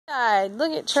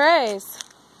Look at Trey's.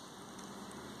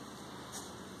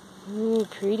 Ooh,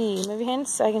 pretty. Move your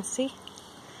hands so I can see.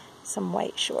 Some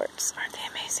white shorts. Aren't they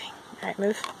amazing? Alright,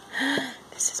 move.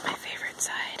 This is my favorite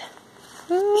side.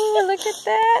 Ooh, look at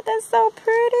that. That's so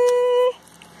pretty.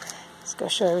 Let's go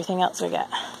show everything else we got.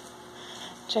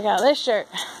 Check out this shirt.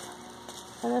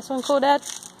 Isn't this one cool, Dad?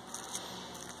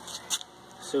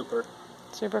 Super.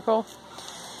 Super cool.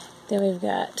 Then we've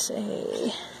got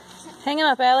a... Hang him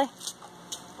up, Allie.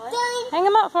 What? Hang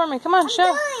him up for me. Come on,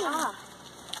 show.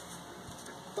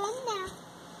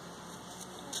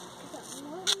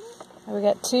 We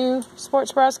got 2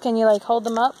 sports bras. Can you like hold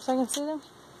them up so I can see them?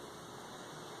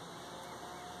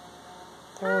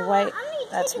 They're white.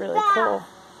 That's really cool.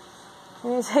 You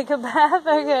need to take a bath?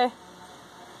 Okay.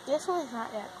 This one's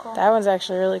not that cool. That one's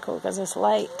actually really cool because it's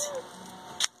light.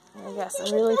 And we got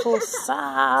some really cool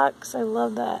socks. I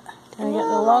love that. And we got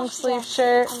the long sleeve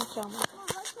shirt.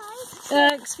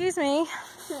 Excuse me.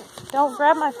 Don't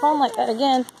grab my phone like that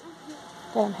again.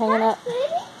 Okay, I'm hanging up.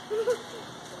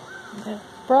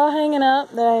 Bra hanging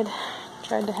up that I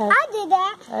tried to have. I did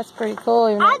that. That's pretty cool.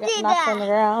 You're not getting knocked on the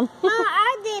ground. Mom,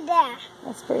 I did that.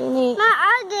 That's pretty neat. Mom,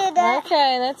 I did that.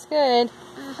 Okay, that's good.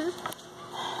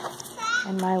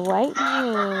 And my white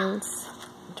jeans.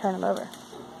 Turn them over.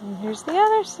 And here's the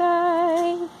other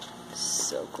side.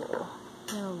 So cool.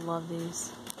 I love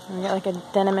these. And we got like a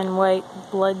denim and white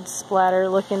blood splatter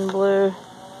looking blue.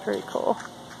 Pretty cool.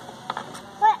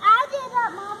 But I did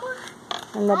that, Mama.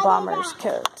 And the bomber's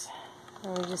coat.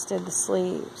 And we just did the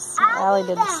sleeves. Allie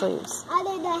did the sleeves. I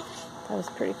did that. That was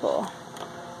pretty cool.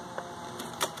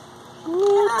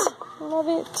 Neat. Love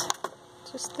it.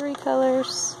 Just 3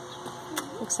 colors.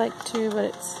 Looks like 2, but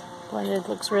it's blended.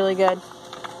 Looks really good.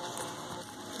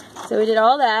 So we did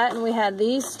all that, and we had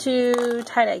these 2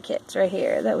 tie-dye kits right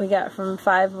here that we got from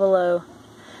Five Below.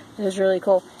 It was really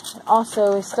cool. And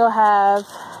also, we still have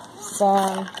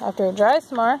some, after it dries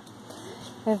tomorrow,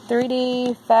 we have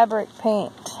 3D fabric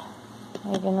paint.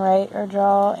 You can write or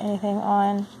draw anything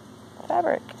on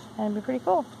fabric, and it'd be pretty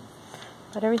cool.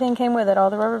 But everything came with it. All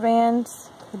the rubber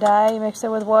bands, the dye, you mix it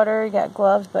with water. You got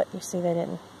gloves, but you see they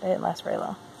didn't last very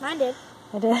long. Mine did.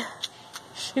 I did.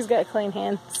 She's got clean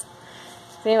hands.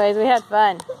 So anyways, we had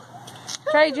fun.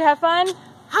 Trey, did you have fun?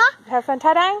 Huh? Have fun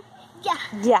tie-dyeing? Yeah.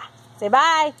 Yeah. Say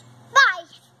bye.